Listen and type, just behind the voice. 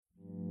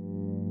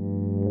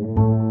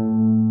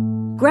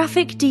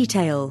Graphic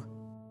detail.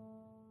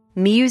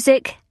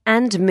 Music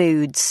and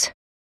moods.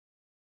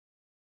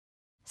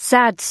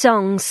 Sad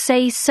songs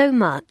say so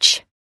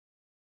much.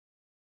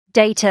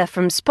 Data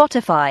from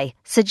Spotify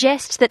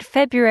suggests that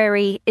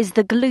February is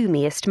the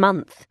gloomiest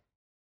month.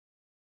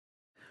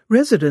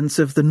 Residents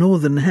of the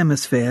Northern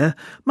Hemisphere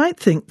might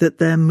think that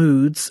their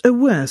moods are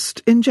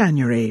worst in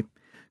January.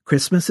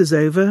 Christmas is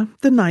over,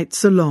 the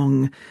nights are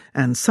long,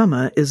 and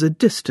summer is a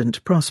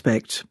distant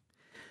prospect.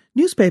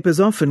 Newspapers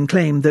often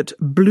claim that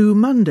Blue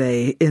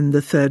Monday in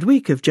the third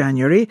week of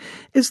January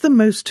is the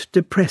most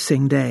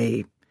depressing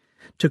day.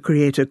 To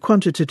create a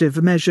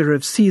quantitative measure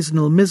of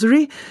seasonal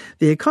misery,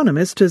 The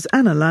Economist has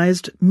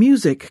analysed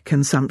music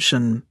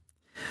consumption.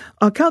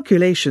 Our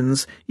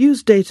calculations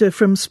use data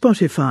from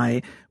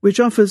Spotify, which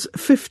offers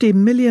 50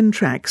 million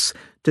tracks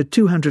to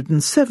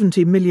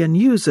 270 million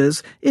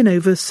users in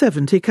over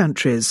 70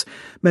 countries,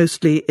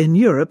 mostly in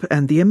Europe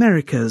and the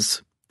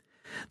Americas.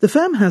 The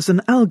firm has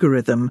an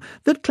algorithm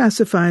that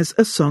classifies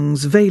a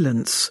song's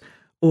valence,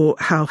 or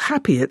how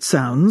happy it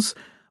sounds,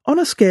 on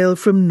a scale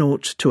from 0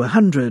 to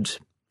 100.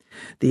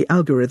 The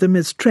algorithm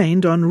is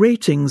trained on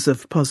ratings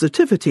of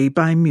positivity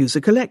by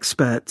musical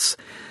experts,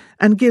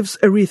 and gives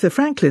Aretha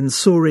Franklin's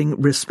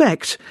soaring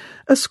Respect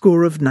a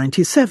score of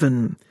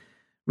 97.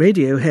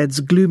 Radiohead's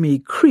gloomy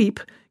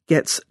Creep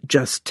gets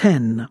just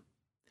 10.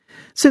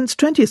 Since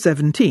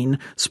 2017,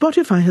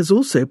 Spotify has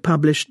also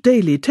published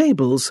daily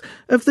tables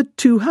of the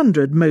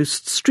 200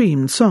 most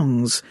streamed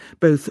songs,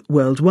 both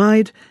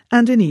worldwide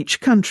and in each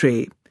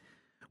country.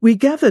 We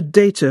gathered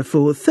data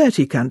for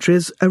 30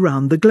 countries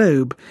around the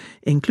globe,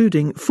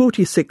 including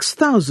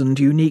 46,000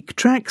 unique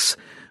tracks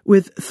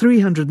with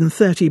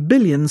 330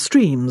 billion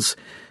streams,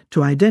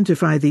 to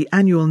identify the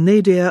annual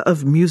nadir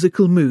of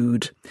musical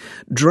mood.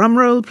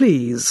 Drumroll,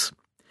 please.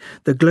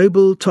 The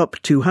global top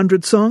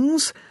 200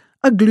 songs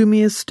are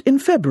gloomiest in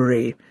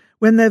February,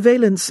 when their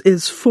valence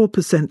is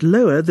 4%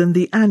 lower than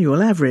the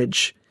annual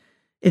average.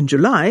 In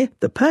July,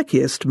 the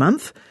perkiest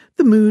month,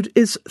 the mood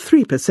is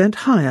 3%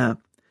 higher.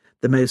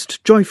 The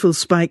most joyful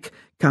spike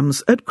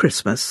comes at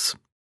Christmas.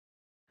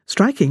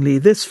 Strikingly,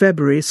 this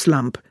February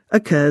slump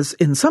occurs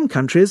in some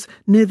countries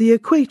near the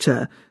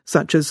equator,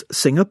 such as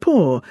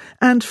Singapore,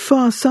 and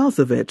far south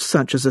of it,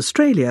 such as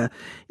Australia,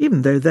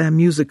 even though their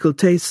musical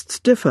tastes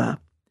differ.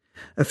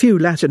 A few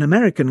Latin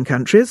American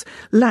countries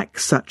lack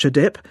such a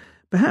dip,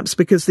 perhaps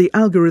because the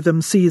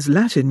algorithm sees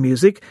Latin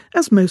music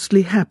as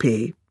mostly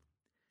happy.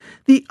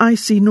 The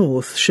icy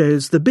north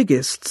shows the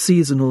biggest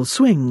seasonal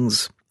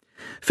swings.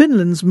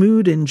 Finland's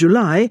mood in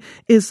July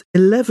is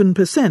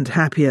 11%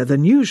 happier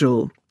than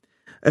usual.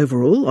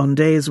 Overall, on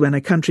days when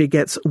a country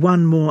gets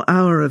 1 more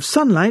hour of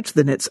sunlight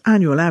than its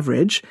annual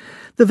average,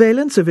 the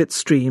valence of its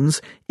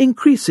streams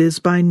increases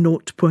by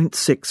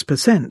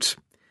 0.6%.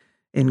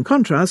 In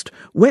contrast,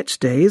 wet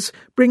days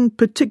bring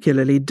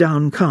particularly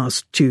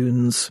downcast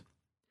tunes.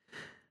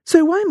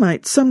 So why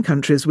might some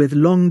countries with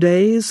long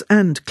days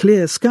and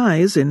clear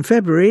skies in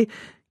February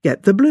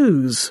get the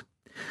blues?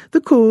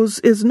 The cause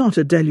is not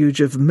a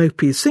deluge of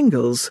mopey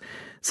singles,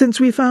 since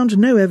we found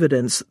no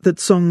evidence that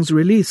songs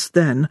released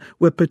then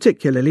were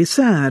particularly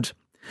sad.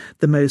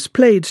 The most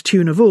played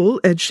tune of all,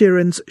 Ed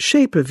Sheeran's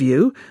Shape of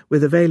You,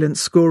 with a valence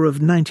score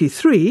of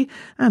 93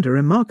 and a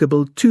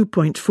remarkable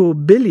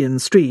 2.4 billion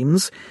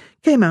streams,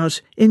 came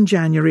out in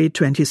January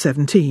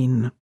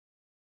 2017.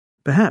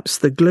 Perhaps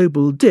the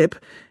global dip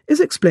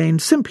is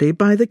explained simply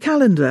by the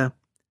calendar.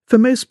 For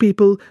most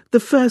people, the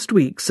first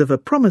weeks of a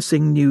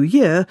promising new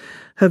year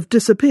have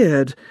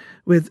disappeared,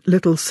 with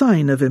little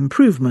sign of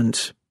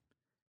improvement.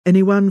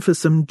 Anyone for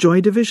some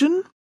Joy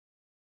Division?